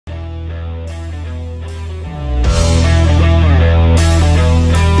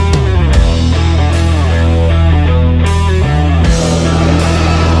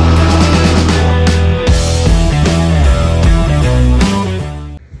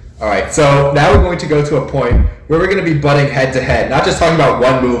Alright, so now we're going to go to a point where we're going to be butting head to head. Not just talking about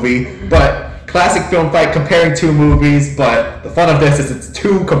one movie, but classic film fight comparing two movies. But the fun of this is it's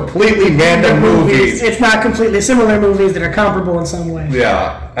two completely random movies. It's not completely similar movies that are comparable in some way.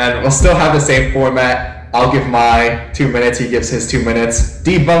 Yeah, and we'll still have the same format. I'll give my 2 minutes, he gives his 2 minutes.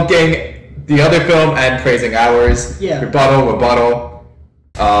 Debunking the other film and praising ours. Yeah. Rebuttal.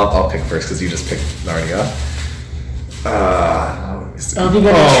 I'll pick first because you just picked Narnia. Trash.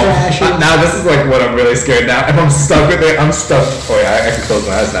 Now this is like what I'm really scared now. If I'm stuck with it, I'm stuck. Oh yeah, I can close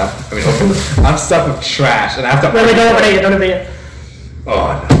my eyes now. I mean, open. I'm stuck with trash, and I have to. Wait, don't open it.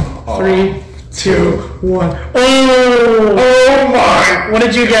 Oh no. Oh. 3, 2, 1. Oh my! What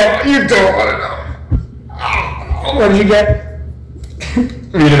did you get? You don't want to know. What did you get?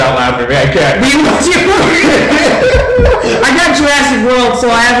 Read it out loud for me. I can't. I got Jurassic World,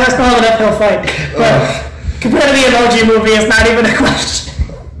 so I have still have an uphill fight. But compared to the Emoji Movie, it's not even a question.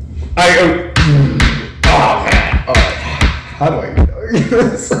 How do I know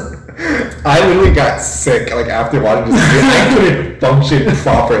this? I literally got sick like after watching this movie. I couldn't function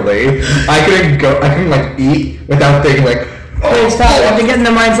properly. I couldn't like eat without thinking like. Hey, stop! I have to get in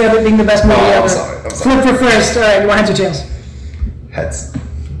the mindset of it being the best movie ever. I'm sorry. Flip for first. All right, you want heads or tails? Heads.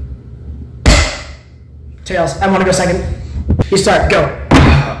 Tails. I want to go second. You start. Go.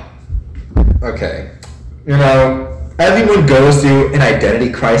 Okay. You know, everyone goes through an identity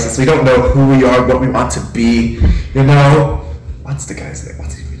crisis. We don't know who we are, what we want to be. You know, what's the guy's name?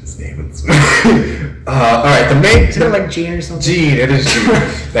 What's his name? All right, the main. Is it like Gene or something? Gene, it is Gene.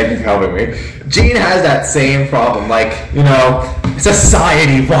 Thank you for helping me. Gene has that same problem. Like, you know,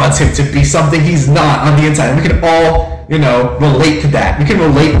 society wants him to be something he's not on the inside. We can all, you know, relate to that. We can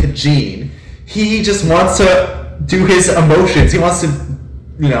relate to Gene. He just wants to do his emotions. He wants to,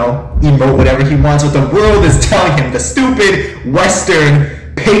 you know, emote whatever he wants. What the world is telling him, the stupid Western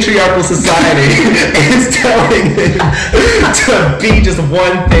patriarchal society is telling him to be just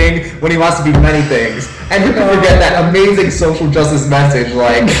one thing when he wants to be many things. And who can forget that amazing social justice message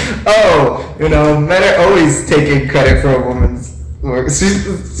like, oh, you know, men are always taking credit for a woman's work.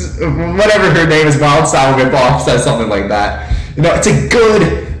 Whatever her name is, Wild Style Ripoff says something like that. You know, it's a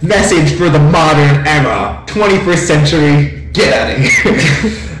good message for the modern era. 21st century, get out of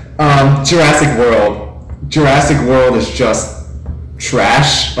here. Jurassic World. Jurassic World is just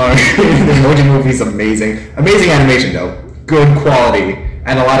trash. The Emoji Movie is amazing. Amazing animation though. Good quality.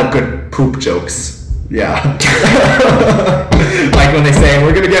 And a lot of good poop jokes. Yeah. Like when they say,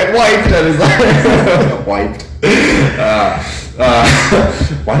 we're gonna get wiped, and it's like, wiped.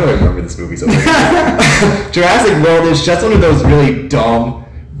 Why do I remember this movie so much? Jurassic World is just one of those really dumb,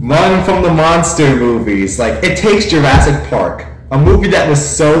 run from the monster movies. Like, it takes Jurassic Park, a movie that was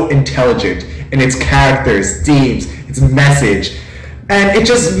so intelligent in its characters, themes, its message, and it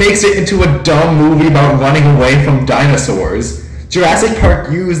just makes it into a dumb movie about running away from dinosaurs. Jurassic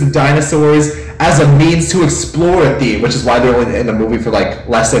Park used the dinosaurs as a means to explore a theme, which is why they're only in the movie for like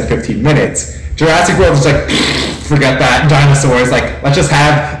less than 15 minutes. Jurassic World is like, forget that, dinosaurs, like, let's just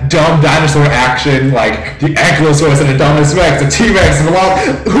have dumb dinosaur action, like the Ankylosaurus and the Dominus Rex, the T-Rex and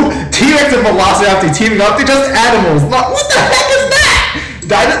T-Rex and Velociraptor teaming up, they're just animals. What the heck is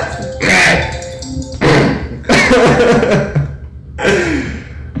that?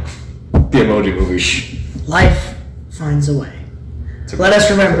 The Emoji Movie. Life finds a way. Let us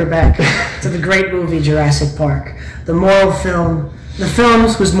remember back to the great movie Jurassic Park, the moral film, the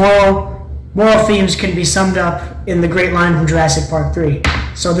films whose moral themes can be summed up in the great line from Jurassic Park 3.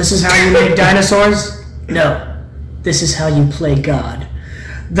 So this is how you make dinosaurs? No. This is how you play God.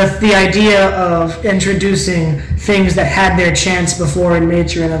 The idea of introducing things that had their chance before in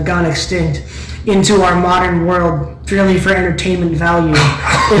nature and have gone extinct into our modern world purely for entertainment value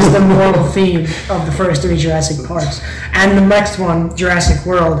is the moral theme of the first 3 Jurassic Parks. And the next one, Jurassic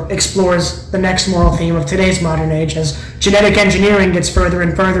World, explores the next moral theme of today's modern age as genetic engineering gets further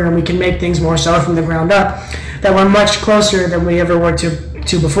and further and we can make things more so from the ground up that we're much closer than we ever were to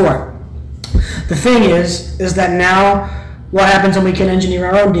before. The thing is that now what happens when we can engineer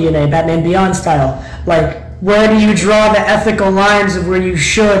our own DNA, Batman Beyond style? Like, where do you draw the ethical lines of where you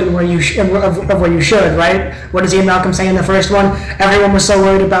should and where you should, right? What does Ian Malcolm say in the first one? Everyone was so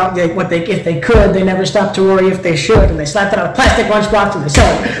worried about if they could, they never stopped to worry if they should, and they slapped it on a plastic lunchbox and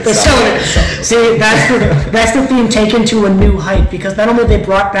they're selling it. See, that's the theme taken to a new height, because not only they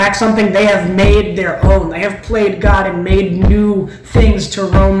brought back something, they have made their own. They have played God and made new things to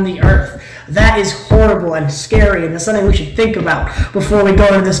roam the earth. That is horrible and scary, and it's something we should think about before we go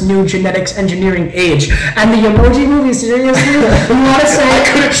into this new genetics engineering age. And the Emoji Movie, seriously? You want to say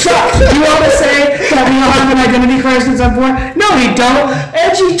that we all have an identity crisis at some point? No, we don't.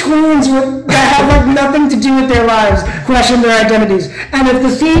 edgy tweens that have like nothing to do with their lives question their identities. And if the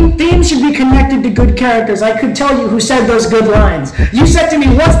theme should be connected to good characters, I could tell you who said those good lines. You said to me,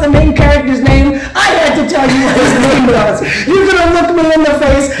 what's the main character's name? I had to tell you what his name was. You're going to look me in the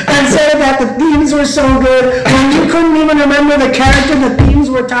face and say that the themes were so good when you couldn't even remember the character the themes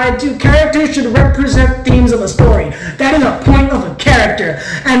were tied to. Characters should represent themes of a story. That is a point of a character.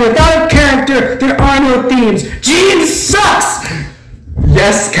 And without a character, there are no themes. Gene sucks!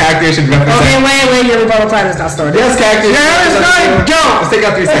 Yes, characters should represent... Okay, wait, your rebuttal time is not started. Yes, characters should represent... Go! Let's take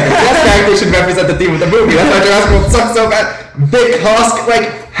out 3 seconds. Yes, characters should represent the theme of the movie. That's why Jurassic World sucks so bad. Big Husk,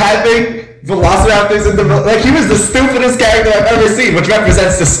 like, having velociraptors in the... Like, he was the stupidest character I've ever seen, which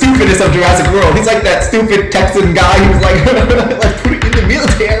represents the stupidness of Jurassic World. He's like that stupid Texan guy who's like, like, put it in the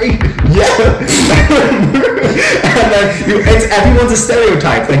military. Yeah. And then everyone's a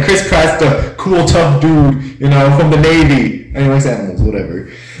stereotype. Like, Chris Pratt's the cool, tough dude, you know, from the Navy. And he likes animals, whatever.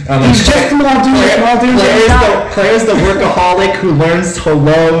 He's just small dude. Claire's the workaholic who learns to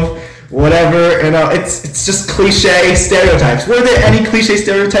love whatever, you know, it's just cliche stereotypes. Were there any cliche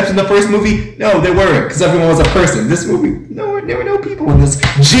stereotypes in the first movie? No, there weren't, because everyone was a person. This movie, there were no people in this.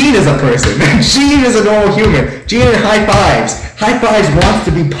 Gene is a person. Gene is a normal human. Gene in High Fives. High Fives wants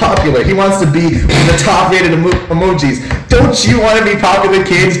to be popular. He wants to be one of the top rated emojis. Don't you want to be popular,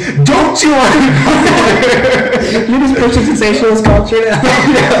 kids? Don't you want to be popular? You're just pushing sensationalist culture now.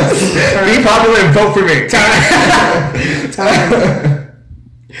 Yes. Be popular and vote for me. Time.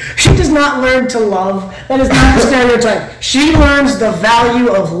 She does not learn to love. That is not the stereotype. She learns the value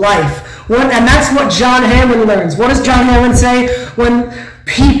of life. And that's what John Hammond learns. What does John Hammond say? When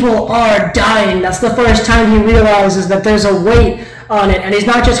people are dying, that's the first time he realizes that there's a weight on it. And he's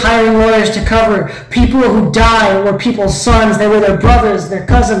not just hiring lawyers to cover. People who die were people's sons. They were their brothers, their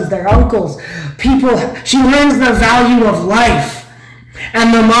cousins, their uncles. She learns the value of life.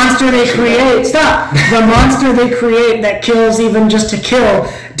 And the monster they create, the monster they create that kills even just to kill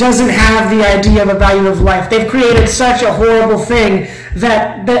doesn't have the idea of a value of life. They've created such a horrible thing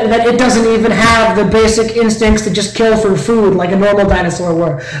that it doesn't even have the basic instincts to just kill for food like a normal dinosaur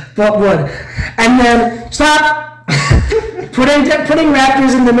would. And then, putting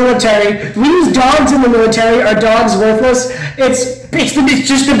raptors in the military. We use dogs in the military. Are dogs worthless? It's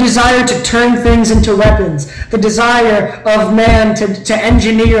just the desire to turn things into weapons. The desire of man to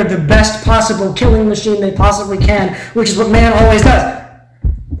engineer the best possible killing machine they possibly can, which is what man always does.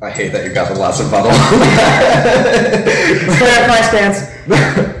 I hate that you got the last rebuttal. Clarify stance.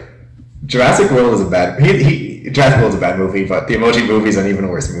 Jurassic World is a bad... Jurassic World is a bad movie, but the Emoji Movie is an even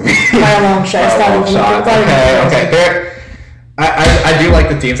worse movie. Okay. I do like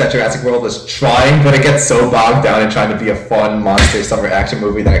the themes that Jurassic World is trying, but it gets so bogged down in trying to be a fun monster summer action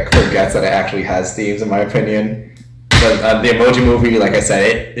movie that it forgets that it actually has themes, in my opinion. But the Emoji Movie, like I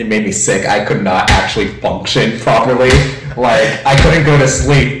said, it made me sick. I could not actually function properly. Like, I couldn't go to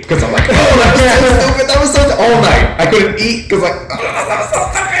sleep because I'm like, oh, that was so stupid. That was so all night. I couldn't eat because like, oh, that was so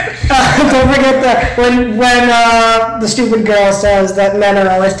stupid. Don't forget that when the stupid girl says that men are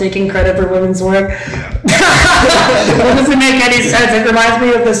always taking credit for women's work. It doesn't make any sense. It reminds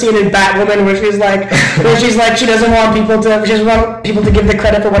me of the scene in Batwoman where she's like she doesn't want people to give the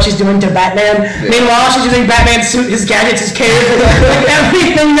credit for what she's doing to Batman. Yeah. Meanwhile, she's using Batman's suit, his gadgets, his cape, like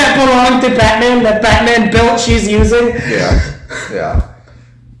everything that belonged to Batman that Batman built, she's using. Yeah.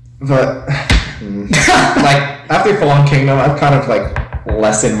 But like after Fallen Kingdom, I've kind of like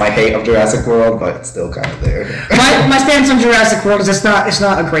lessened my hate of Jurassic World, but it's still kind of there. My stance on Jurassic World is it's not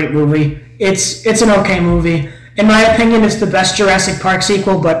a great movie. It's an okay movie. In my opinion, it's the best Jurassic Park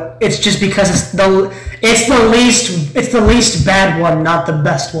sequel, but it's just because it's the least bad one, not the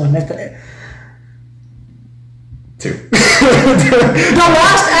best one. 2. The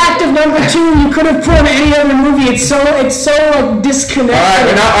last act of number 2, you could have put in any other movie. It's so like disconnected. Alright,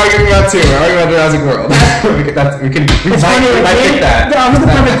 we're not arguing about 2. We're arguing about Jurassic World. we might pick that. I'm the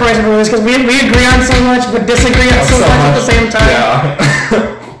perfect person for this because we agree on so much, but disagree on so much at the same time.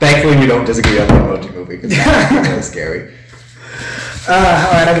 Yeah. Thankfully, we don't disagree on the Emoji Movie because that's really scary.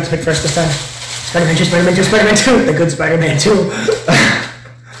 Alright, I get to pick first this time. Spider-Man 2, Spider-Man 2, Spider-Man 2. The good Spider-Man 2.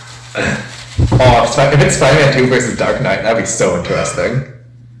 If it's Spider-Man 2 versus Dark Knight, that'd be so interesting.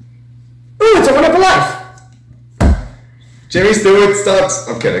 Ooh, it's a Wonderful Life! Jimmy Stewart sucks.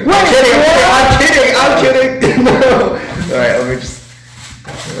 I'm kidding. I'm kidding. No. Alright, let me just...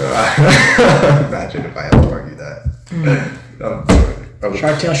 Imagine if I had to argue that.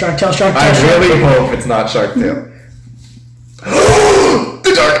 Shark Tale. I really hope it's not Shark Tale.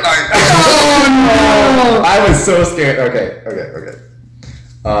 The Dark Knight! Oh no! I was so scared. Okay.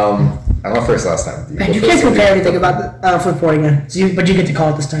 I went first last time. Man, you can't compare anything about the flip board again. So but you get to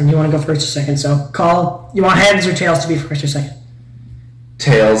call it this time. You want to go first or second? So call. You want heads or tails to be first or second?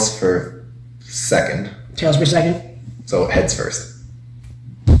 Tails for second. Tails for second. So heads first.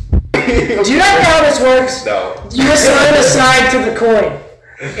 Do you not know how this works? No. You assign a side to the coin.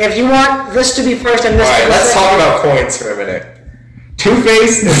 If you want this to be first and this to be Alright, let's second. talk about coins for a minute.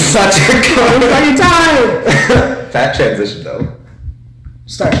 Two-Face is such a coin. Your time. Fat transition though.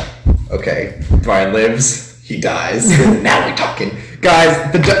 Start. Okay, Brian lives, he dies. Now we're talking. Guys,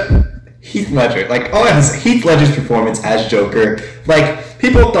 Heath Ledger, like, all I have to say, Heath Ledger's performance as Joker, like,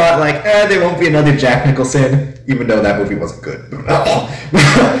 people thought, like, there won't be another Jack Nicholson, even though that movie wasn't good.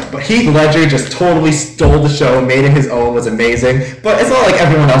 But Heath Ledger just totally stole the show, made it his own, was amazing. But it's not like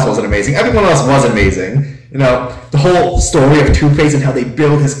everyone else wasn't amazing. Everyone else was amazing. You know, the whole story of Two-Face and how they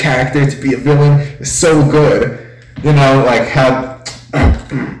build his character to be a villain is so good. You know, like how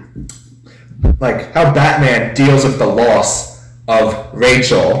Batman deals with the loss of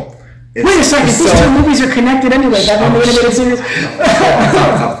Rachel. Wait a second, these two movies are connected anyway. That one animated series.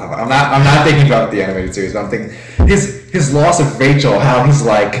 I'm not thinking about the animated series, but I'm thinking his loss of Rachel. How he's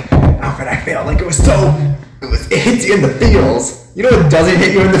like, how could I fail? Like it hits you in the feels. You know what doesn't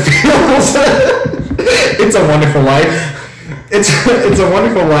hit you in the feels? It's a Wonderful Life. It's a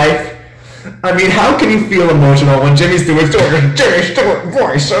Wonderful Life. I mean, how can you feel emotional when Jimmy Stewart's doing a Jimmy Stewart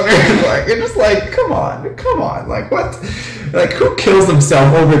voice? Like, you're just like, come on, like what? Like, who kills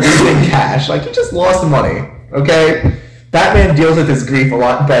himself over losing cash? Like, he just lost money, okay? Batman deals with his grief a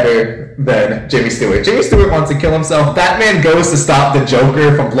lot better than Jimmy Stewart. Jimmy Stewart wants to kill himself. Batman goes to stop the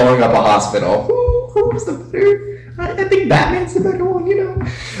Joker from blowing up a hospital. Who's the better? I think Batman's the better one, you know?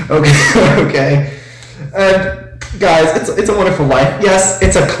 Okay. And guys, it's a Wonderful Life. Yes,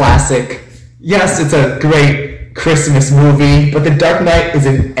 it's a classic. Yes, it's a great Christmas movie, but The Dark Knight is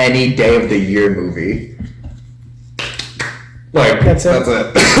an any day of the year movie. Like, that's it.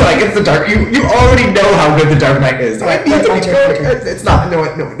 Like, it's the Dark. You already know how good The Dark Knight is. Like, it's not. No.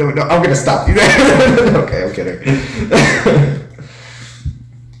 I'm gonna stop you there. Okay, I'm kidding.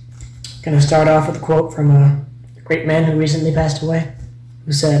 Gonna start off with a quote from a great man who recently passed away,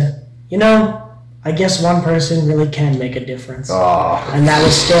 who said, "You know, I guess one person really can make a difference." Oh. And that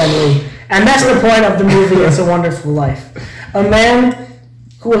was Stan Lee. And that's the point of the movie, It's a Wonderful Life. A man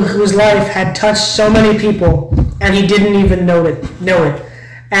whose life had touched so many people, and he didn't even know it.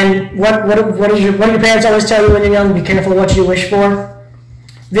 And what do your parents always tell you when you're young? Be careful what you wish for.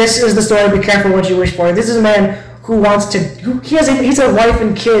 This is the story. Be careful what you wish for. This is a man who wants to. He's a wife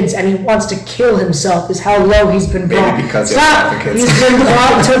and kids, and he wants to kill himself. Is how low he's been brought. Maybe because Stop. He's been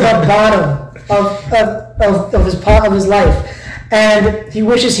brought to the bottom of his life. And he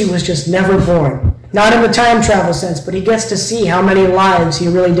wishes he was just never born. Not in the time travel sense, but he gets to see how many lives he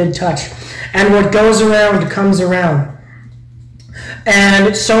really did touch. And what goes around comes around.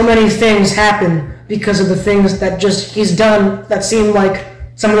 And so many things happen because of the things that just he's done that seem like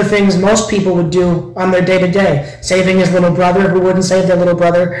some of the things most people would do on their day-to-day. Saving his little brother who wouldn't save their little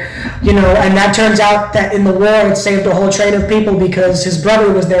brother. You know, and that turns out that in the war it saved a whole train of people because his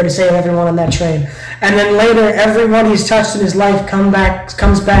brother was there to save everyone on that train. And then later, everyone he's touched in his life comes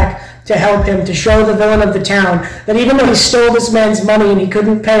back to help him, to show the villain of the town that even though he stole this man's money and he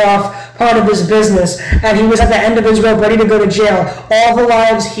couldn't pay off part of his business, and he was at the end of his rope ready to go to jail, all the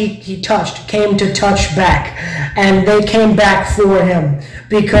lives he touched came to touch back. And they came back for him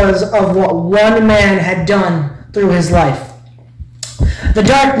because of what one man had done through his life. The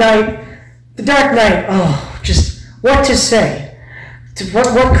Dark Knight, oh, just what to say?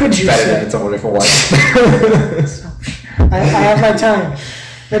 What could you Better say? than It's a Wonderful Life. I have my time.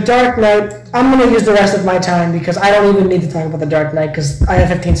 The Dark Knight, I'm going to use the rest of my time because I don't even need to talk about The Dark Knight because I have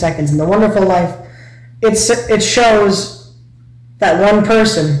 15 seconds. In The Wonderful Life, it shows that one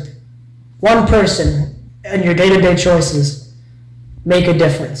person and your day-to-day choices make a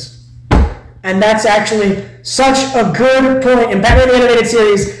difference. And that's actually such a good point. In Batman the Animated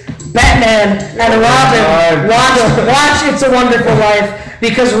Series, Batman and Robin watch It's a Wonderful Life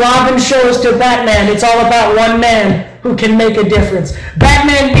because Robin shows to Batman it's all about one man who can make a difference.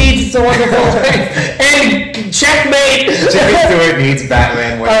 Batman needs It's a Wonderful Life. And checkmate! Jimmy Stewart needs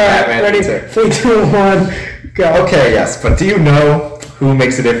Batman when Batman needs her. 3, 2, 1, go. Okay, yes, but do you know who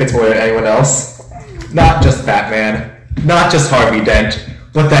makes a difference more than anyone else? Not just Batman, not just Harvey Dent,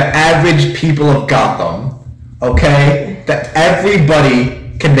 but the average people of Gotham. Okay? That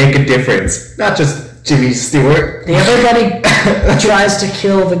everybody can make a difference. Not just Jimmy Stewart. Everybody tries to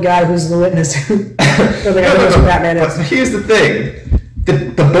kill the guy who's the witness. No. Batman is. But here's the thing.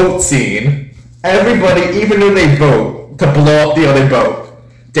 The boat scene. Everybody, even though they vote to blow up the other boat,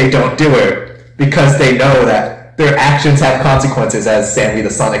 they don't do it because they know that their actions have consequences, as Sammy the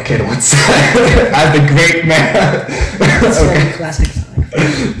Sonic Kid would say, as the great man. That's very classic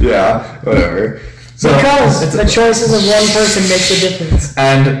Sonic. Yeah, whatever. So, because the choices of one person makes a difference.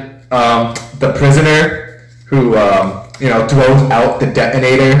 And the prisoner who throws out the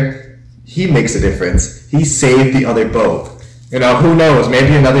detonator, he makes a difference. He saved the other boat. Who knows?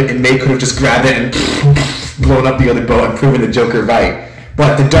 Maybe another inmate could have just grabbed it and blown up the other boat and proven the Joker right.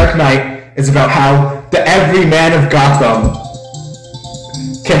 But The Dark Knight is about how the every man of Gotham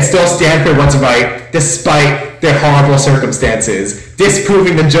can still stand for what's right despite their horrible circumstances,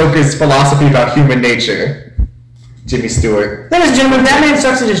 disproving the Joker's philosophy about human nature. Jimmy Stewart. Ladies and gentlemen, Batman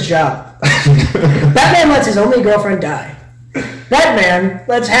sucks at his job. Batman lets his only girlfriend die. Batman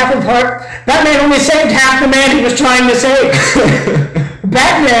lets half of her... Batman only saved half the man he was trying to save.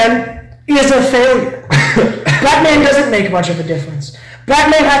 Batman is a failure. Batman doesn't make much of a difference.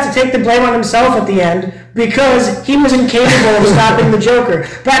 Batman has to take the blame on himself at the end because he was incapable of stopping the Joker.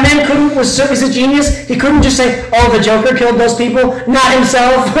 Batman was a genius. He couldn't just say, oh, the Joker killed those people, not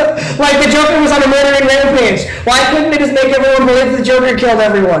himself. Like the Joker was on a murdering rampage. Why couldn't he just make everyone believe the Joker killed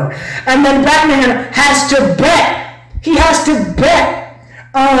everyone? And then Batman has to bet. He has to bet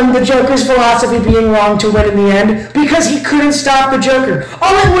on the Joker's philosophy being wrong to win in the end because he couldn't stop the Joker.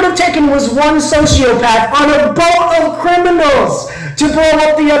 All it would have taken was one sociopath on a boat of criminals to blow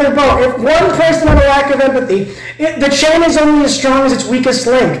up the other boat. If one person had a lack of empathy, the chain is only as strong as its weakest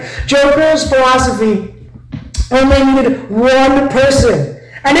link. Joker's philosophy only needed one person.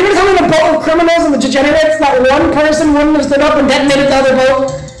 And even if it's only a boat of criminals and the degenerates, that one person wouldn't have stood up and detonated the other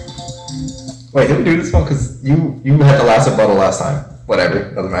boat. Wait, did we do this one? Because you had the last rebuttal last time.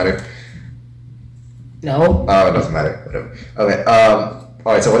 Whatever, doesn't matter. No. Oh, it doesn't matter. Whatever. Okay.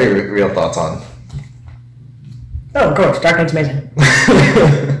 Alright, so what are your real thoughts on? Oh, of course. Dark Knight's amazing.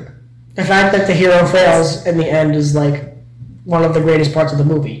 The fact that the hero fails in the end is like one of the greatest parts of the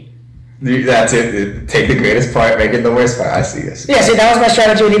movie. That's it. Take the greatest part, make it the worst part. I see this. Yeah, see, that was my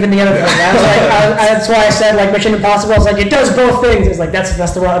strategy, and even the other thing. That's why I said like Mission Impossible. It's like it does both things. It's like that's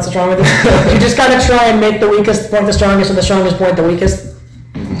the wrong with it. You just gotta try and make the weakest point the strongest, and the strongest point the weakest.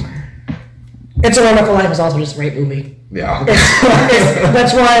 It's a Wonderful Life is also just a great movie. Yeah.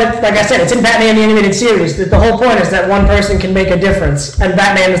 That's why, like I said, it's in Batman the Animated Series. The whole point is that one person can make a difference, and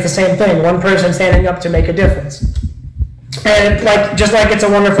Batman is the same thing. One person standing up to make a difference. And just like It's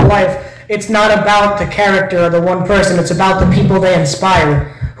a Wonderful Life, it's not about the character or the one person. It's about the people they inspire,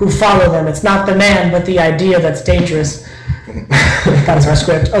 who follow them. It's not the man, but the idea that's dangerous. That's our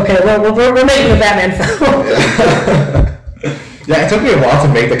script. Okay, we're making a Batman film. Yeah, it took me a while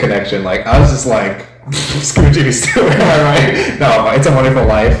to make the connection. Like, I was just like, screw Jimmy Stewart, am I right? No, It's a Wonderful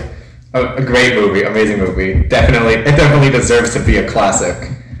Life. A great movie, amazing movie. It definitely deserves to be a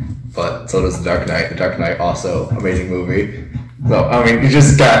classic. But so does The Dark Knight. The Dark Knight also amazing movie. So I mean, you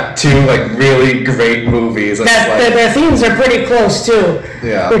just got two like really great movies. Their themes are pretty close too.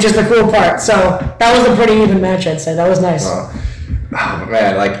 Yeah. Which is the cool part. So that was a pretty even match, I'd say. That was nice. Oh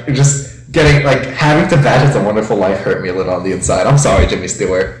man, like just getting having to batch It's a Wonderful Life hurt me a little on the inside. I'm sorry, Jimmy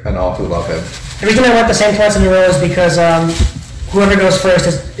Stewart and all who love him. The reason I went the same twice in a row is because whoever goes first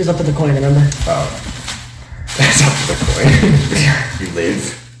is up to the coin. Remember? Oh, that's up to the coin. You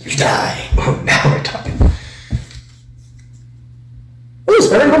live, you die. Oh, now we're talking. Ooh,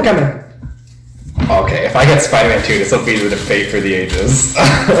 Spider-Man Homecoming. Okay, if I get Spider-Man 2, this will be the debate for the ages.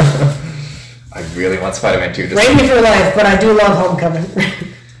 I really want Spider-Man 2 to Rain me for life, but I do love Homecoming.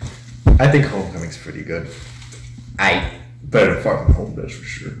 I think Homecoming's pretty good. Better than Far From Home, that's for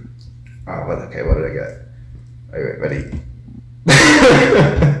sure. Okay, what did I get? Alright, ready?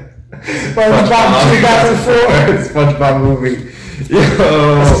 SpongeBob 2004. SpongeBob movie. Yo.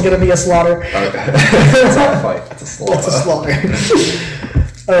 This is gonna be a slaughter. It's not a fight, it's a slaughter. It's a slaughter.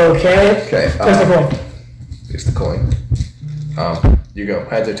 Okay. Here's the coin. Here's the coin. You go.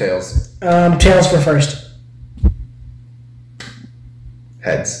 Heads or tails? Tails for first.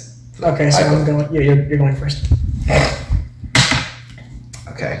 Heads. Okay, so I'm going. You're going first.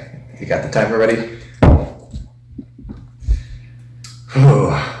 Okay. You got the timer ready?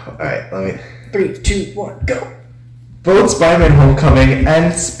 Alright, let me... 3, 2, 1, go! Both Spider-Man Homecoming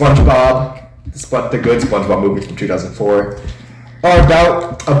and SpongeBob, the good SpongeBob movie from 2004, are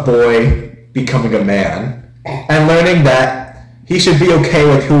about a boy becoming a man and learning that he should be okay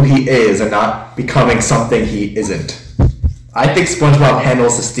with who he is and not becoming something he isn't. I think SpongeBob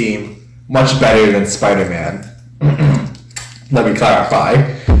handles this theme much better than Spider-Man. Let me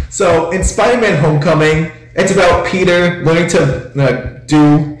clarify. So, in Spider-Man Homecoming, it's about Peter learning to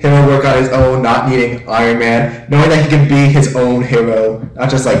do hero work on his own, not needing Iron Man, knowing that he can be his own hero, not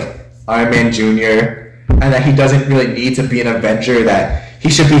just like Iron Man Jr., and that he doesn't really need to be an Avenger, that he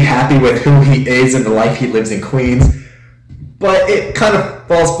should be happy with who he is and the life he lives in Queens. But it kind of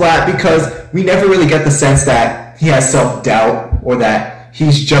falls flat because we never really get the sense that he has self-doubt or that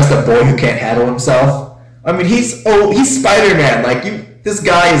he's just a boy who can't handle himself. I mean, he's Spider-Man. Like, this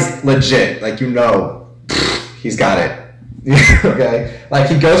guy is legit. Like, he's got it. Okay? Like,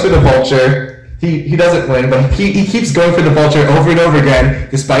 he goes for the Vulture. He doesn't win, but he keeps going for the Vulture over and over again,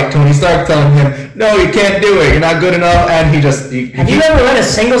 despite Tony Stark telling him, no, you can't do it, you're not good enough, and he just... Have you ever read a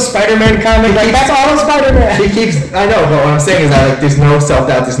single Spider-Man comic? Like, that's all Spider-Man. He keeps... I know, but what I'm saying is that, like, there's no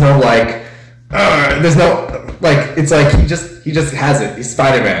self-doubt, there's no, like... there's no... Like, it's like, he just has it. He's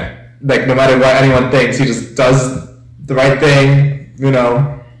Spider-Man. Like, no matter what anyone thinks, he just does the right thing,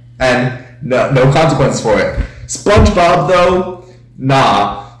 and no consequence for it. SpongeBob, though,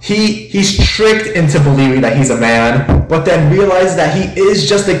 nah. He's tricked into believing that he's a man, but then realizes that he is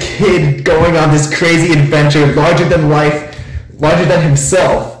just a kid going on this crazy adventure, larger than life, larger than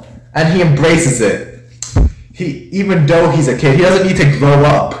himself, and he embraces it. Even though he's a kid, he doesn't need to grow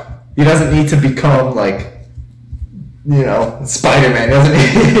up. He doesn't need to become like, Spider-Man. He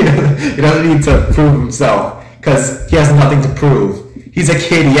doesn't need to prove himself because he has nothing to prove. He's a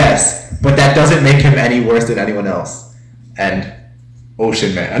kid, yes, but that doesn't make him any worse than anyone else. And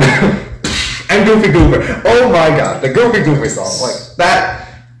Ocean Man. And Goofy Goober. Oh my god, the Goofy Goober song. Like, that...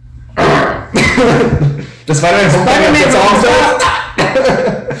 the Spider-Man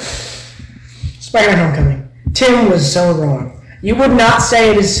Homecoming Spider-Man Homecoming. Tim was so wrong. You would not say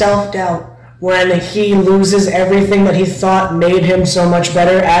it is self-doubt when he loses everything that he thought made him so much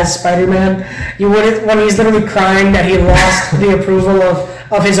better as Spider-Man. You wouldn't, when he's literally crying that he lost the approval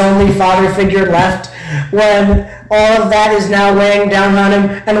of his only father figure left, when all of that is now weighing down on him,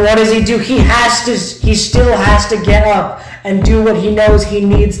 and what does he do? He still has to get up and do what he knows he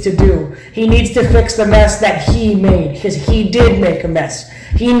needs to do. He needs to fix the mess that he made, because he did make a mess.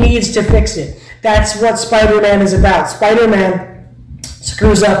 He needs to fix it. That's what Spider-Man is about. Spider-Man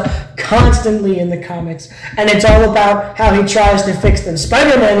screws up constantly in the comics, and it's all about how he tries to fix them.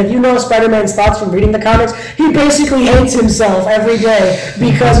 Spider-Man, if you know Spider-Man's thoughts from reading the comics, he basically hates himself every day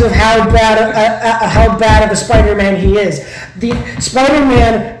because of how bad of a Spider-Man he is. The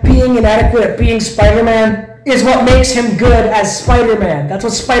Spider-Man being inadequate at being Spider-Man is what makes him good as Spider-Man. That's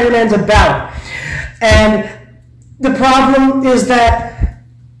what Spider-Man's about. And the problem is that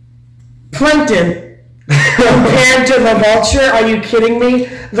Plankton, compared to the Vulture, are you kidding me?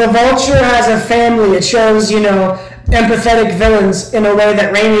 The Vulture has a family. It shows, empathetic villains in a way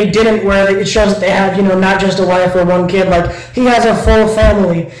that Raimi didn't, where it shows that they have, not just a wife or one kid. Like, he has a full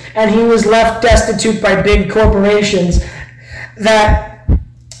family, and he was left destitute by big corporations that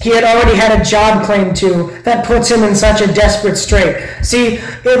he had already had a job claim to that puts him in such a desperate strait. See,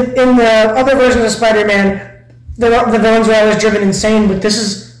 in the other versions of Spider-Man, the villains were always driven insane, but this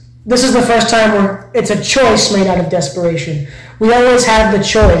is the first time where it's a choice made out of desperation. We always have the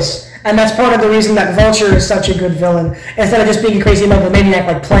choice, and that's part of the reason that Vulture is such a good villain, instead of just being a crazy megalomaniac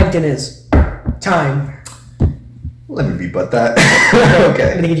like Plankton is. Time. Let me rebut that. Okay.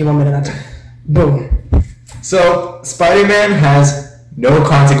 I'm going to give you 1 minute. That's boom. So, Spider-Man has no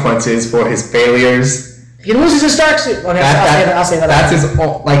consequences for his failures. He loses his Stark suit. Okay, I'll say that. That's his...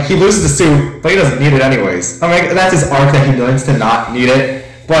 Like, he loses the suit, but he doesn't need it anyways. I mean, that's his arc that he learns to not need it.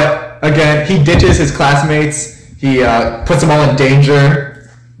 But, again, he ditches his classmates. He puts them all in danger.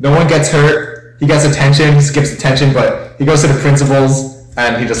 No one gets hurt. He gets attention. He skips attention, but he goes to the principals,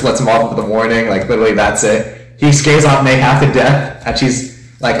 and he just lets them off with a warning. Like, literally, that's it. He scares Aunt May half to death, and she's...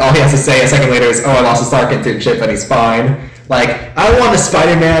 Like, all he has to say a second later is, oh, I lost a Stark internship, and he's fine. Like, I want a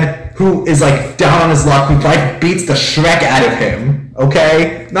Spider-Man who is, like, down on his luck, who, like, beats the Shrek out of him,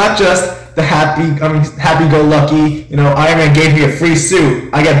 okay? Not just the happy-go-lucky, Iron Man gave me a free suit.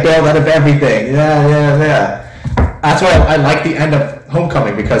 I get bailed out of everything. Yeah. That's why I like the end of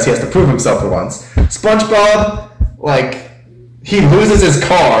Homecoming, because he has to prove himself for once. SpongeBob, like, he loses his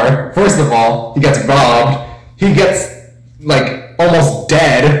car. First of all, he gets robbed. He gets, like, almost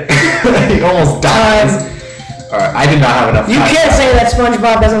dead. He almost dies. Alright, I did not have enough time. You can't say that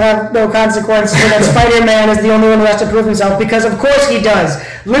SpongeBob doesn't have no consequences and that Spider-Man is the only one who has to prove himself, because of course he does.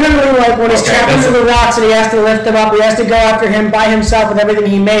 Literally, like, when he's trapped into the rocks and he has to lift them up, he has to go after him by himself with everything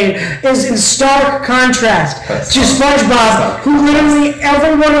he made, is in stark contrast to SpongeBob, who literally,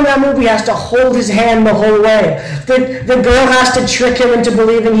 everyone in that movie has to hold his hand the whole way. The girl has to trick him into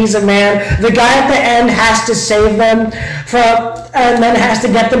believing he's a man. The guy at the end has to save them and then has to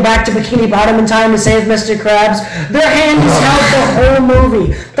get them back to Bikini Bottom in time to save Mr. Krabs. Their hand is held the whole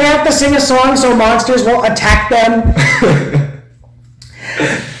movie. They have to sing a song so monsters won't attack them.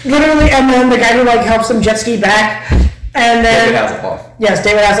 Literally, and then the guy who like helps them jet ski back, and then David Hasselhoff. Yes,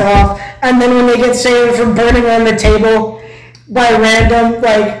 David Hasselhoff. And then when they get saved from burning on the table by random,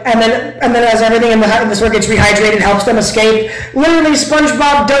 like, and then as everything in the store gets rehydrated, helps them escape. Literally,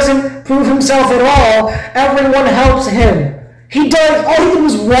 SpongeBob doesn't prove himself at all. Everyone helps him. He does. All he did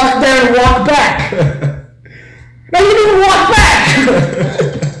was walk there and walk back. No, he didn't even walk back.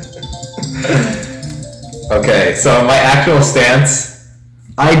 Okay, so my actual stance.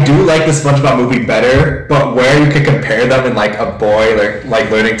 I do like the SpongeBob movie better, but where you could compare them in like a boy like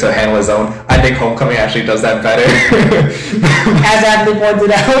learning to handle his own, I think Homecoming actually does that better. As Anthony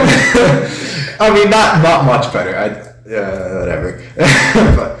pointed out. I mean, not much better. Whatever.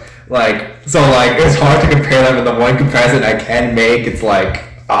 But it's hard to compare them. And the one comparison I can make, it's like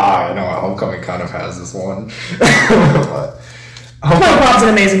I know Homecoming kind of has this one. But SpongeBob's an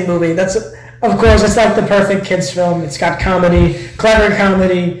amazing movie. Of course, it's like the perfect kids film. It's got comedy, clever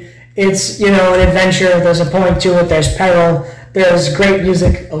comedy. It's, an adventure. There's a point to it. There's peril. There's great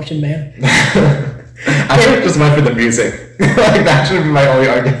music. Ocean Man. I should have just went for the music. Like, that should be my only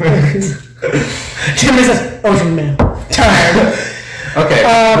argument. Jimmy says, Ocean Man. Tired. Okay.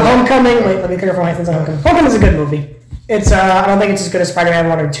 Homecoming. Wait, let me clarify my things on Homecoming. Homecoming is a good movie. It's I don't think it's as good as Spider-Man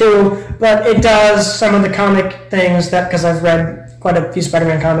 1 or 2, but it does some of the comic things because I've read quite a few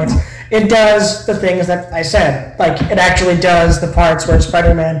Spider-Man comics. It does the things that I said. Like, it actually does the parts where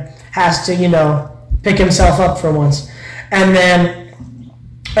Spider-Man has to, pick himself up for once. And then,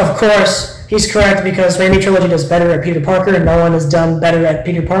 of course, he's correct because Raimi Trilogy does better at Peter Parker, and no one has done better at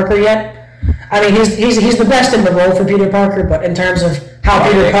Peter Parker yet. I mean, he's the best in the role for Peter Parker, but in terms of how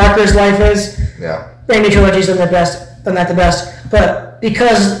Peter Parker's life is, Raimi Trilogy's done that the best. But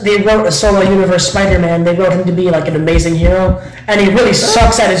because they wrote a solo universe Spider-Man, they wrote him to be like an amazing hero, and he really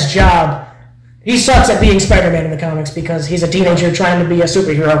sucks at his job. He sucks at being Spider-Man in the comics because he's a teenager trying to be a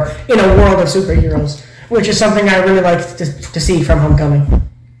superhero in a world of superheroes, which is something I really like to see from Homecoming.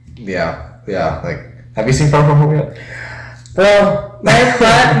 Yeah. Like, have you seen Far From Home yet? Bro,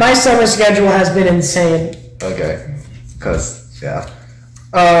 my summer schedule has been insane. Okay, I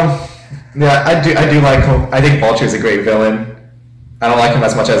do like him. I think Vulture is a great villain. I don't like him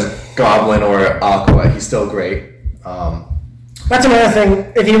as much as Goblin or Aqua. He's still great. That's another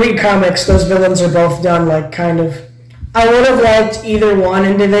thing. If you read comics, those villains are both done like kind of. I would have liked either one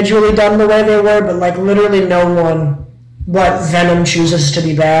individually done the way they were, but like literally no one but Venom chooses to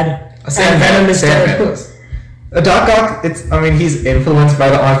be bad. Venom is dead. Doc Ock, he's influenced by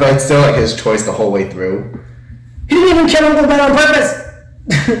the Aunt, but it's still like his choice the whole way through. He didn't even kill Uncle Ben on purpose.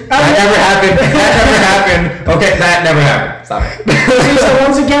 That never happened. Okay, that never happened. Stop it. So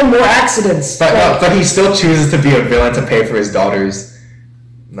once again, more accidents. But he still chooses to be a villain to pay for his daughter's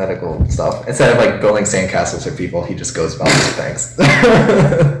medical stuff. Instead of like building sandcastles for people, he just goes about his things.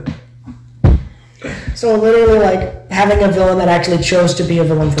 So literally, like having a villain that actually chose to be a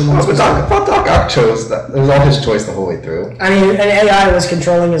villain for once. But Doc Ock chose that. It was all his choice the whole way through. I mean, an AI was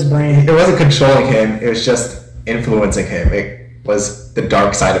controlling his brain. It wasn't controlling him. It was just influencing him. It was the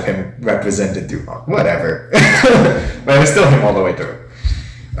dark side of him represented through whatever. But it was still him all the way through.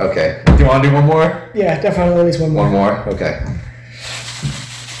 Okay. Do you want to do one more? Yeah, definitely at least one more. One more? Okay.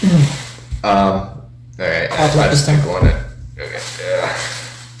 Alright. I'll just pick one. Okay. Yeah.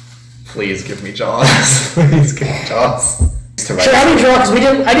 Please give me Jaws. Please give me Jaws. Sure, how do you draw?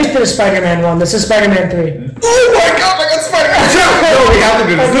 Because I just did a Spider-Man one. This is Spider-Man 3. Oh my god, I got Spider-Man 2! No, we have to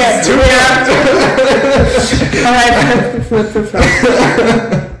do this. This is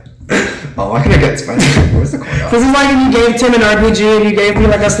 2 Oh, why can I get Spider-Man? Where's the coin? This is like if you gave Tim an RPG and you gave me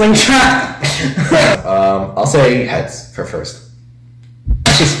like a slingshot. I'll say heads for first.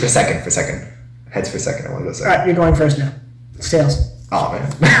 Actually, for second. Heads for second. I want to go second. Alright, you're going first now. It's tails. Oh,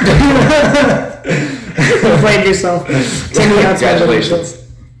 man. You played yourself. Congratulations.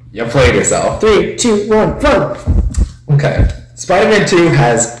 You played yourself. 3, 2, 1, go! Okay. Spider-Man 2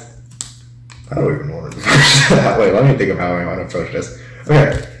 has... I don't even want to approach that. Wait, let me think of how I want to approach this.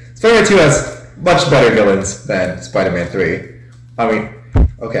 Okay. Spider-Man 2 has much better villains than Spider-Man 3.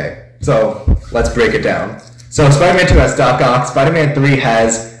 Okay. So, let's break it down. So, Spider-Man 2 has Doc Ock. Spider-Man 3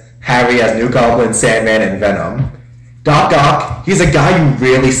 has Harry as New Goblin, Sandman, and Venom. Doc Ock, he's a guy you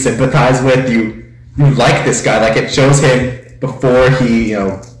really sympathize with. You like this guy. Like, it shows him before he,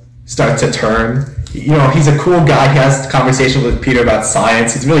 starts to turn. He's a cool guy. He has conversations with Peter about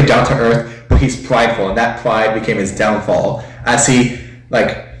science. He's really down to earth, but he's prideful, and that pride became his downfall as he,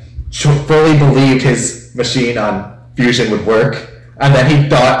 fully believed his machine on fusion would work. And then he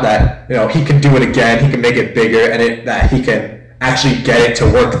thought that, he can do it again, he can make it bigger, and that he can actually get it to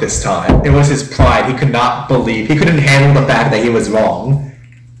work this time. It was his pride. He could not believe, he couldn't handle the fact that he was wrong.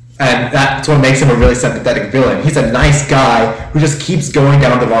 And that's what makes him a really sympathetic villain. He's a nice guy who just keeps going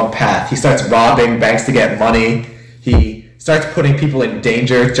down the wrong path. He starts robbing banks to get money. He starts putting people in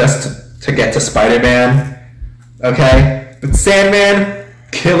danger just to get to Spider-Man. Okay? But Sandman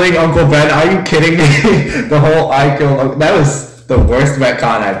killing Uncle Ben, are you kidding me? The whole I killed, that was the worst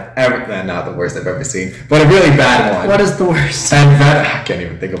retcon I've ever, not the worst I've ever seen, but a really bad one. What is the worst? And Venom, I can't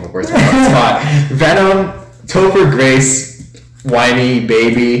even think of a worse one on the spot. Venom, Topher Grace, whiny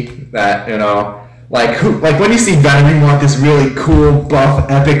baby that, like when you see Venom, you want this really cool, buff,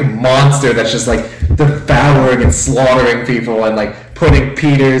 epic monster that's just like devouring and slaughtering people and like putting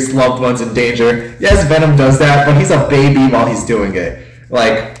Peter's loved ones in danger. Yes, Venom does that, but he's a baby while he's doing it.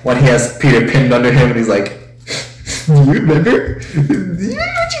 Like when he has Peter pinned under him and he's like, you remember? You know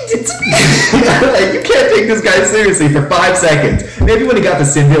what you did to me? Like, you can't take this guy seriously for 5 seconds. Maybe when he got the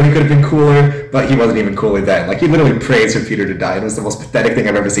symbiote, he could have been cooler, but he wasn't even cooler then. Like, he literally prays for Peter to die. It was the most pathetic thing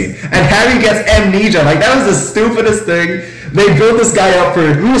I've ever seen. And Harry gets amnesia. Like, that was the stupidest thing. They built this guy up for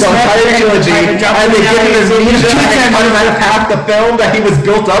the entire trilogy, and they give him amnesia, and they cut him out of half the film that he was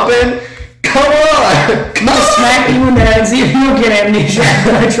built up in. Come on! Come on! Smack you in the head and see if you don't get amnesia. I'm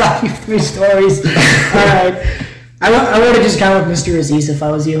going to drop you 3 stories. Alright. I would have just gone with Mr. Aziz if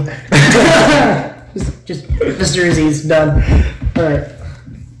I was you. just Mr. Aziz, done. Alright.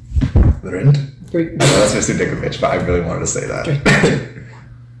 The end? I know that's Mr. Dickovich, but I really wanted to say that.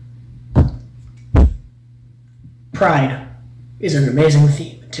 Pride is an amazing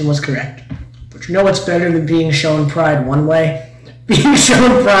theme. Tim was correct. But you know what's better than being shown pride one way? Being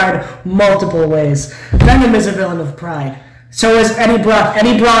shown pride multiple ways. Venom is a villain of pride. So is Eddie Brock.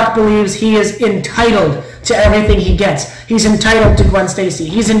 Eddie Brock believes he is entitled to everything he gets. He's entitled to Gwen Stacy.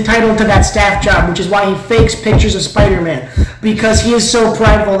 He's entitled to that staff job, which is why he fakes pictures of Spider-Man. Because he is so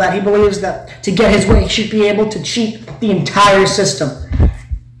prideful that he believes that to get his way, he should be able to cheat the entire system.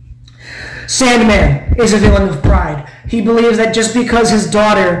 Sandman is a villain of pride. He believes that just because his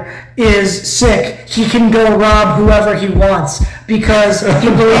daughter is sick, he can go rob whoever he wants because he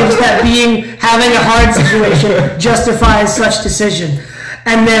believes that having a hard situation justifies such decision.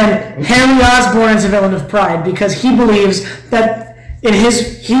 And then Harry Osborn is a villain of pride because he believes that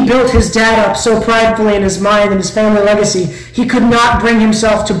he built his dad up so pridefully in his mind and his family legacy, he could not bring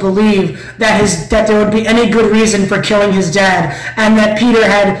himself to believe that there would be any good reason for killing his dad, and that Peter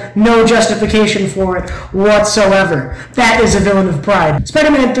had no justification for it whatsoever. That is a villain of pride.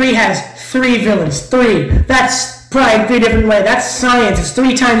 Spider-Man 3 has 3 villains. 3. That's pride 3 different ways. That's science. It's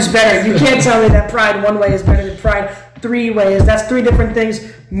 3 times better. You can't tell me that pride 1 way is better than pride 3 ways. That's 3 different things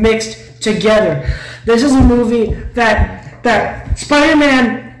mixed together. This is a movie that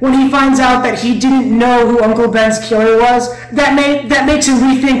Spider-Man, when he finds out that he didn't know who Uncle Ben's killer was, that makes him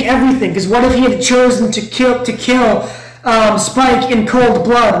rethink everything. Because what if he had chosen to kill Spike in cold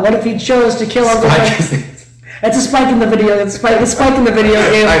blood? What if he chose to kill Uncle Ben? It's a Spike in the video. It's Spike in the video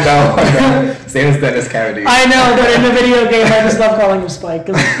game. I know. Same as Dennis Kennedy. I know, but in the video game, I just love calling him Spike.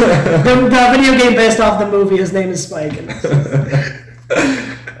 The video game based off the movie, his name is Spike.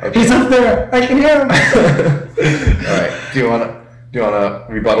 Okay. He's up there. I can hear him. All right. Do you want a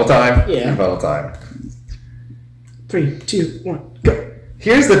rebuttal time? Yeah. Rebuttal time. 3, 2, 1, go.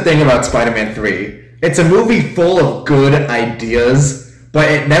 Here's the thing about Spider-Man 3. It's a movie full of good ideas,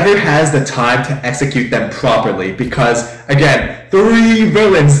 but it never has the time to execute them properly because, again, 3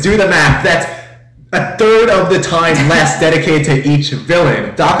 villains. Do the math. That's a third of the time less dedicated to each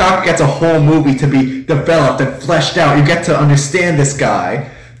villain. Doc Ock gets a whole movie to be developed and fleshed out. You get to understand this guy,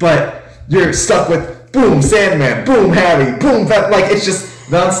 but you're stuck with boom, Sandman, boom, Harry, boom, like it's just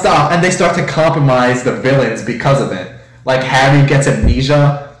non-stop, and they start to compromise the villains because of it. Like Harry gets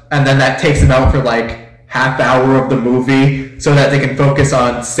amnesia, and then that takes him out for like half hour of the movie so that they can focus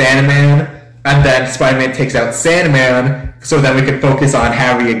on Sandman, and then Spider-Man takes out Sandman so that we can focus on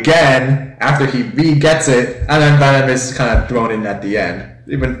Harry again after he re-gets it, and then Venom is kind of thrown in at the end.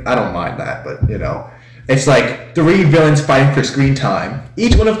 Even I don't mind that, but it's like 3 villains fighting for screen time.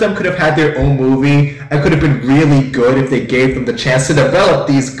 Each one of them could have had their own movie and could have been really good if they gave them the chance to develop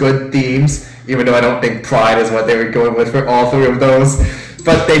these good themes, even though I don't think Pride is what they were going with for all 3 of those.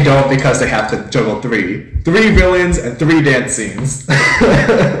 But they don't because they have to juggle 3. 3 villains and 3 dance scenes. That's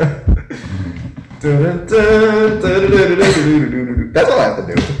all I have to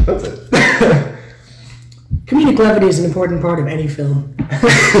do. That's it. Comedic levity is an important part of any film.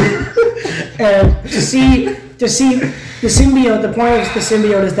 And to see the symbiote, the point of the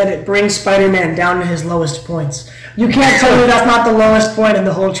symbiote is that it brings Spider-Man down to his lowest points. You can't tell me that's not the lowest point in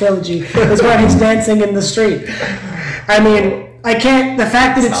the whole trilogy. Is when he's dancing in the street. I mean, I can't. The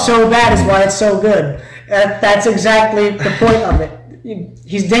fact that it's so bad is why it's so good. That's exactly the point of it.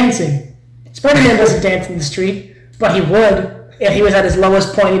 He's dancing. Spider-Man doesn't dance in the street, but he would if he was at his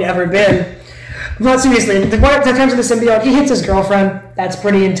lowest point he'd ever been. But seriously, the terms of the symbiote, he hits his girlfriend. That's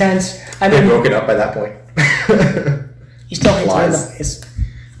pretty intense. I mean, they're broken up by that point. He still hits her in the face.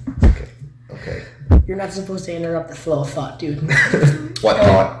 Okay. You're not supposed to interrupt the flow of thought, dude. What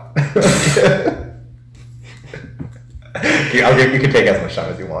thought? You can take as much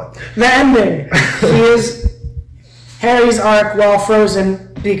time as you want. The ending. He is Harry's arc while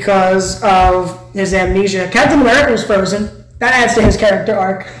frozen because of his amnesia. Captain America was frozen. That adds to his character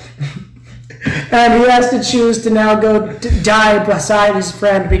arc. And he has to choose to now go die beside his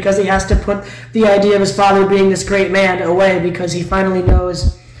friend because he has to put the idea of his father being this great man away because he finally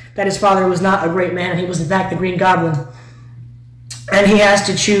knows that his father was not a great man and he was in fact the Green Goblin. And he has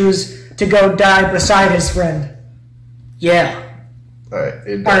to choose to go die beside his friend. Yeah. Alright.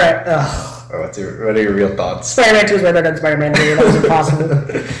 Alright. What are your real thoughts? Spider-Man 2 is better than Spider-Man 3. That was impossible.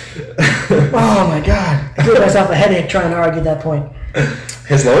 Oh my god. I gave myself a headache trying to argue that point.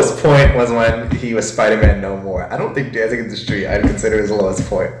 His lowest point was when he was Spider-Man No More. I don't think dancing in the street I'd consider his lowest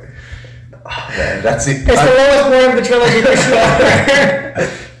point. Oh man, that's it. It's the lowest point of the trilogy for sure.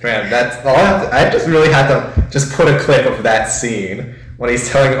 Man, that's all. I just really had to just put a clip of that scene when he's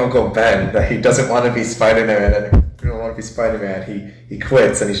telling Uncle Ben that he doesn't want to be Spider-Man and he don't want to be Spider-Man. He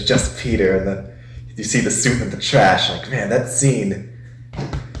quits and he's just Peter, and then you see the suit in the trash. Like, man, that scene.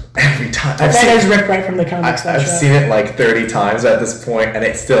 Every time that is ripped right from the comics. I've seen it like 30 times at this point, and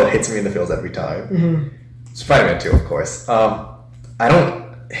it still hits me in the feels every time. Mm-hmm. Spider-Man 2, of course. I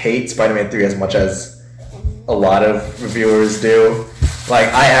don't hate Spider-Man 3 as much as a lot of reviewers do. Like,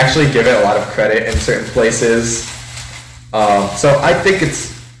 I actually give it a lot of credit in certain places. So I think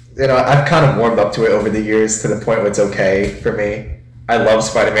it's, I've kind of warmed up to it over the years to the point where it's okay for me. I love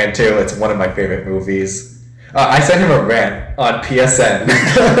Spider-Man 2. It's one of my favorite movies. I sent him a rant on PSN.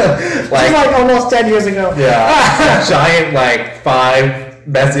 like almost 10 years ago. Yeah. A giant,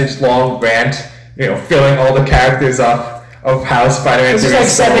 5-message long rant, filling all the characters up of how Spider-Man 3 is like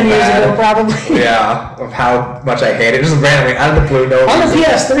 7 years ago, probably. Yeah, of how much I hate it. Just randomly, out of the blue, no on the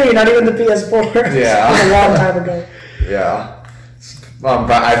PS3, not even the PS4. Yeah. It was a long time ago. Yeah.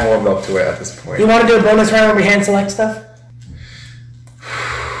 But I've warmed up to it at this point. You want to do a bonus round where we hand select stuff?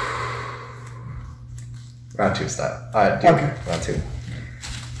 Round 2 style. Okay. Round 2.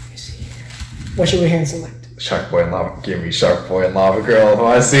 What should we hand select? Sharkboy and Lavagirl. Give me Sharkboy and Lavagirl. I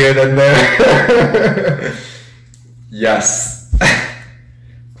want to see it in there. Yes.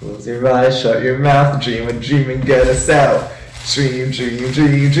 Close your eyes, shut your mouth, dream a dream and get us out. Dream, dream,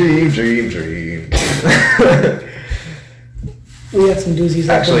 dream, dream, dream, dream. We got some doozies.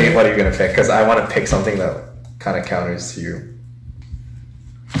 Actually, what are you going to pick? Because I want to pick something that kind of counters you.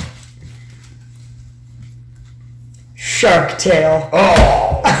 Shark Tale.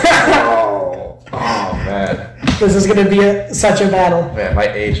 Oh, man. This is going to be such a battle. Man, my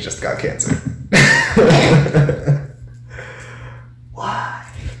age just got cancer. Why?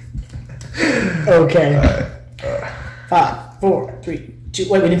 Okay. 5, 4, 3, 2.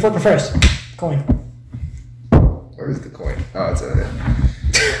 Wait, we didn't flip it first. Coin. Where is the coin? Oh, it's over there.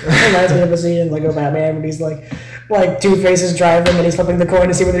 Reminds me of a scene in Lego Batman when he's like Two-Face is driving and he's flipping the coin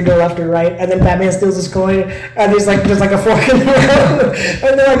to see whether to go left or right, and then Batman steals his coin and there's like a fork in the road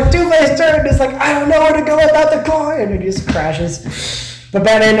and they're like, Two-Face turned and it's like, I don't know where to go without the coin, and he just crashes. But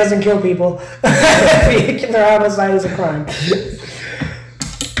Batman doesn't kill people. Their homicide is a crime.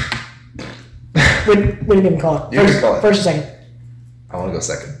 We didn't even call it. You can call it. First or second? I want to go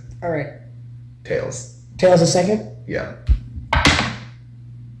second. Alright. Tails. Tails is second? Yeah.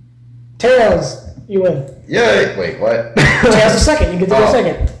 Tails, you win. Yay! Wait, what? Tails is second. You get to go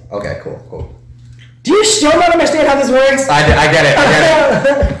second. Okay, cool. Do you still not understand how this works? I get it.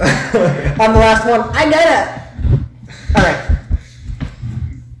 I'm the last one. I get it. Alright.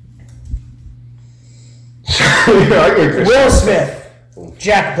 Will Smith,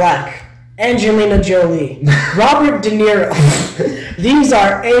 Jack Black, Angelina Jolie, Robert De Niro. These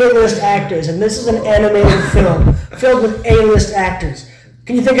are A-list actors, and this is an animated film filled with A-list actors.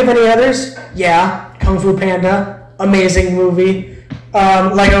 Can you think of any others? Yeah, Kung Fu Panda, amazing movie.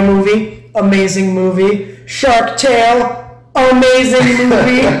 Lego Movie, amazing movie. Shark Tale, amazing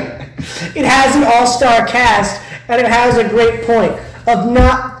movie. It has an all-star cast, and it has a great point of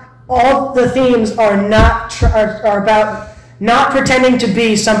not all the themes are about not pretending to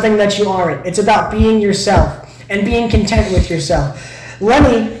be something that you aren't. It's about being yourself and being content with yourself.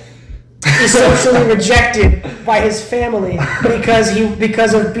 Lenny is socially rejected by his family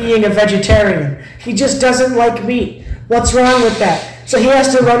because of being a vegetarian. He just doesn't like meat. What's wrong with that? So he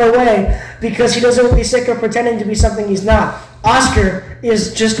has to run away because he doesn't want to be sick of pretending to be something he's not. Oscar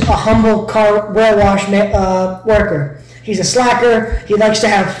is just a humble car wash worker. He's a slacker. He likes to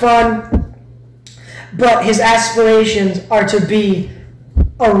have fun, but his aspirations are to be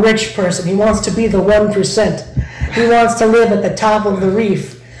a rich person. He wants to be the 1%. He wants to live at the top of the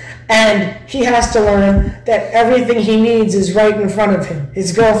reef. And he has to learn that everything he needs is right in front of him.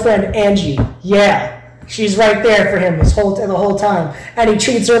 His girlfriend, Angie, she's right there for him the whole time. And he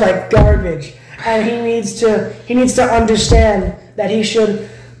treats her like garbage. And he needs to understand that he should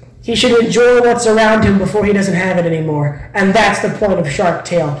enjoy what's around him before he doesn't have it anymore. And that's the point of Shark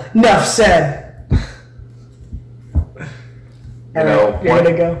Tale. Enough said. You're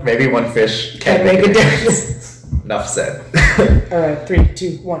gonna go. Maybe one fish can make a difference. Enough said. All right, 3,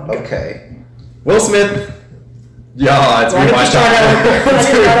 2, 1. Go. Okay. Will Smith. Yeah, it's me. Let's start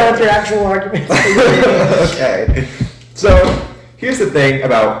out with your actual argument. Okay. So here's the thing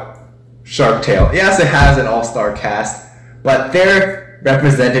about Shark Tale. Yes, it has an all-star cast, but they're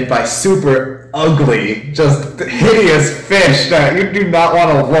represented by super ugly, just hideous fish that you do not want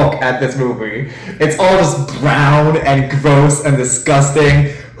to look at this movie. It's all just brown and gross and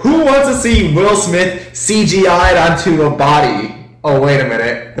disgusting. Who wants to see Will Smith CGI'd onto a body? Oh, wait a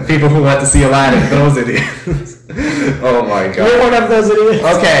minute. The people who want to see Aladdin, those idiots. Oh my god. You're one of those idiots.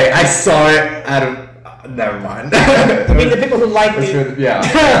 Okay, I saw it out of... never mind. I mean, the people who like it. Yeah,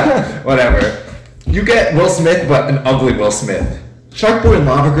 whatever. You get Will Smith, but an ugly Will Smith. Sharkboy and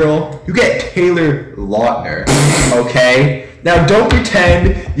Lavagirl, you get Taylor Lautner, okay? Now, don't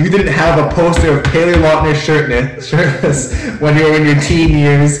pretend you didn't have a poster of Taylor Lautner shirtless when you were in your teen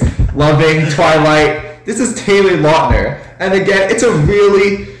years, loving Twilight. This is Taylor Lautner. And again, it's a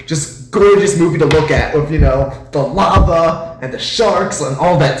really just gorgeous movie to look at with, the lava and the sharks and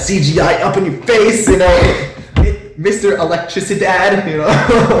all that CGI up in your face, Mr. Electricidad,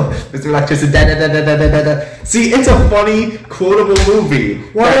 Mr. Electricidad. See, it's a funny, quotable movie.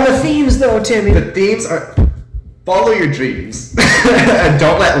 What are the themes, though, Timmy? The themes are follow your dreams. And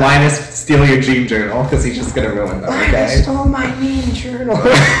don't let Linus steal your dream journal, because he's just going to ruin them, okay? Linus stole my dream journal.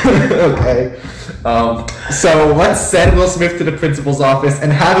 Okay. So let's send Will Smith to the principal's office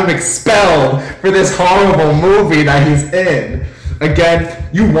and have him expelled for this horrible movie that he's in. Again,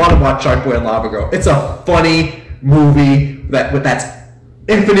 you want to watch Sharkboy and Lavagirl. It's a funny movie that's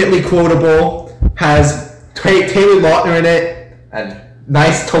infinitely quotable, has Taylor Lautner in it, and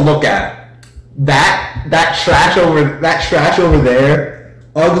nice to look at. That trash over there,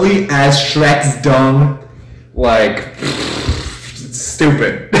 ugly as Shrek's dung, like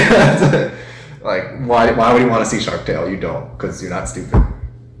stupid. Like why would you want to see Shark Tale? You don't, because you're not stupid.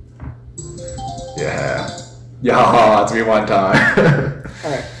 Yeah, that's me one time.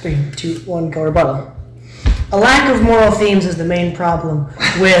 All right, 3, 2, 1, go rebuttal. A lack of moral themes is the main problem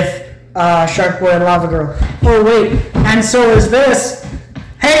with Sharkboy and Lavagirl. Oh wait, and so is this.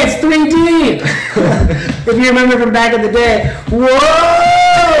 Hey, it's 3D! If you remember from back in the day.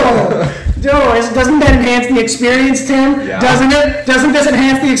 Whoa! Doesn't that enhance the experience, Tim? Yeah. Doesn't it? Doesn't this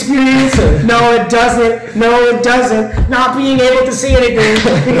enhance the experience? No, it doesn't. No, it doesn't. Not being able to see anything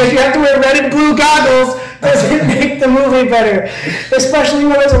because you have to wear red and blue goggles doesn't make the movie better. Especially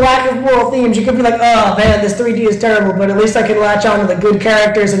when there's a lack of moral themes. You could be like, oh man, this 3D is terrible, but at least I can latch on to the good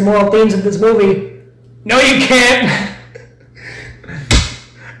characters and moral themes of this movie. No, you can't.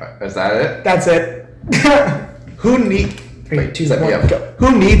 Is that it? That's it. Who needs... 3, 2, 1, go.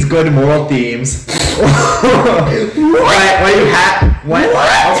 Who needs good moral themes? What?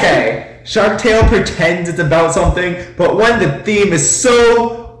 Okay. Shark Tale pretends it's about something, but when the theme is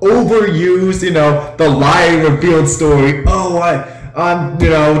so overused, the lie revealed story. Oh, I'm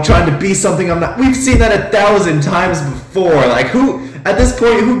trying to be something I'm not. We've seen that 1,000 times before. Like, at this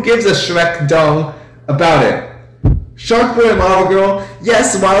point, who gives a Shrek dung about it? Sharkboy and Lavagirl,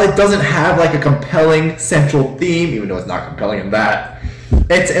 yes, while it doesn't have like a compelling central theme, even though it's not compelling in that,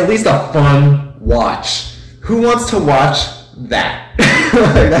 it's at least a fun watch. Who wants to watch that?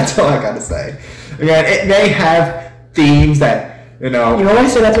 That's all I gotta say. Again, it may have themes that, You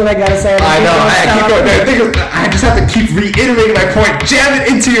always say that's what I gotta say. I know, I just have to keep reiterating my point. Jam it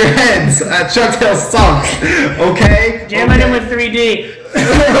into your heads. Shark Tale sucks, okay? Jam it in with 3D.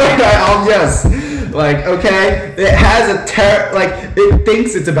 Yes. Okay, it has it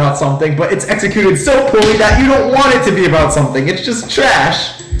thinks it's about something, but it's executed so poorly that you don't want it to be about something. It's just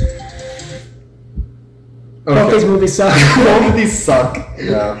trash. Okay. Both these movies suck. Both of these suck.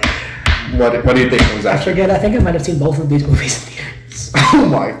 Yeah. What do you think was actually? I think I might have seen both of these movies in theaters. Oh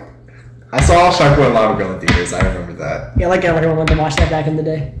my. I saw Sharkboy and Lavagirl in theaters. I remember that. Yeah, like everyone went to watch that back in the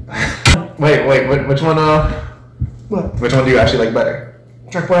day. Wait, which one? What? Which one do you actually like better?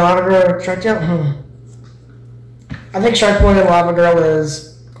 Sharkboy and Lavagirl or Sharktail? I think Sharkboy and Lavagirl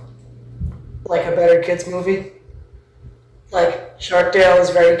is like a better kids movie. Like Sharktail is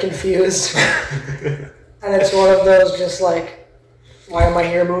very confused, and it's one of those just like, why am I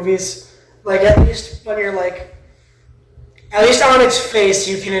here movies? Like at least when you're like, at least on its face,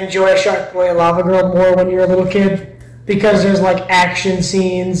 you can enjoy Sharkboy and Lavagirl more when you're a little kid because there's like action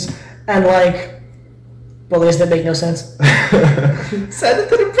scenes and like bullies that make no sense. Send it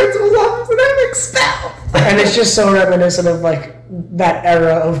to the principal's office and I'm expelled. And it's just so reminiscent of like that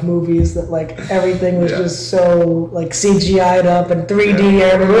era of movies that like everything was just so like CGI'd up and 3D.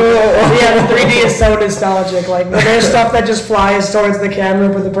 Yeah, the 3D is so nostalgic. Like when there's stuff that just flies towards the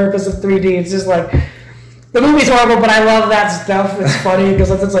camera for the purpose of 3D. It's just like the movie's horrible, but I love that stuff. It's funny because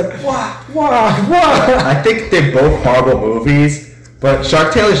it's like wah. I think they're both horrible movies. But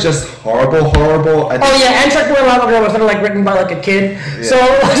Sharktail is just horrible. And Sharkboy and Lavagirl was like written by like a kid. Yeah. So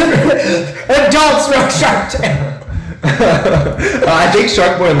adults wrote Sharktail. I think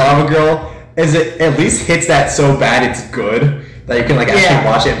Sharkboy and Lavagirl at least hits that so bad it's good that you can like actually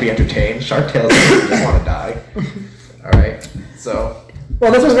watch it and be entertained. Sharktail you just want to die. All right, so.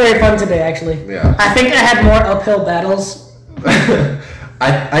 Well, this was very fun today, actually. Yeah. I think I had more uphill battles.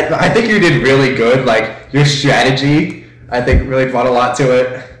 I think you did really good. Like your strategy. I think really brought a lot to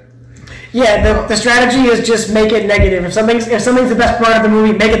it. Yeah, the strategy is just make it negative. If something's the best part of the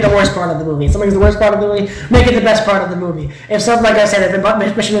movie, make it the worst part of the movie. If something's the worst part of the movie, make it the best part of the movie. If something, like I said,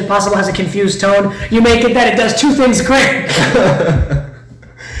 if Mission Impossible has a confused tone, you make it that it does two things great.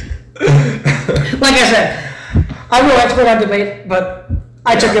 Like I said, I'm no expert on debate, but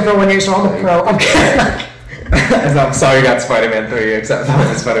I took it for 1 year, so I'm a pro. I'm kidding. I'm sorry you got Spider-Man 3, except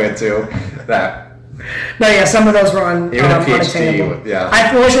for Spider-Man 2. That. No, yeah, some of those were unattainable. Yeah.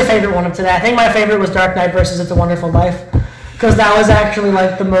 What was your favorite one of today? I think my favorite was Dark Knight versus It's a Wonderful Life, because that was actually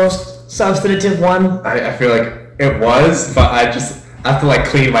like the most substantive one. I feel like it was, but I have to like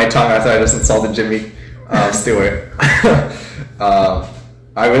clean my tongue after I just insulted Jimmy Stewart. I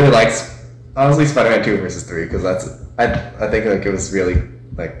really liked honestly Spider-Man 2 versus 3 because I think like it was really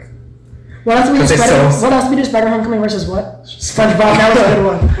like. What else we do? Spider-Homecoming versus what? SpongeBob. That was a good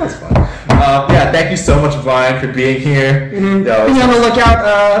one. That's fun. Thank you so much, Brian, for being here. Mm-hmm. Be on the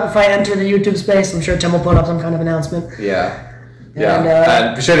lookout if I enter the YouTube space. I'm sure Tim will put up some kind of announcement. Yeah.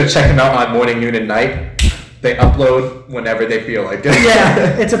 And be sure to check them out on morning, noon, and night. They upload whenever they feel like it.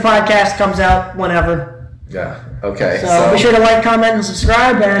 Yeah, it's a podcast. Comes out whenever. Yeah. Okay. So be sure to like, comment, and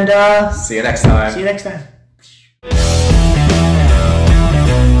subscribe. And see you next time. See you next time.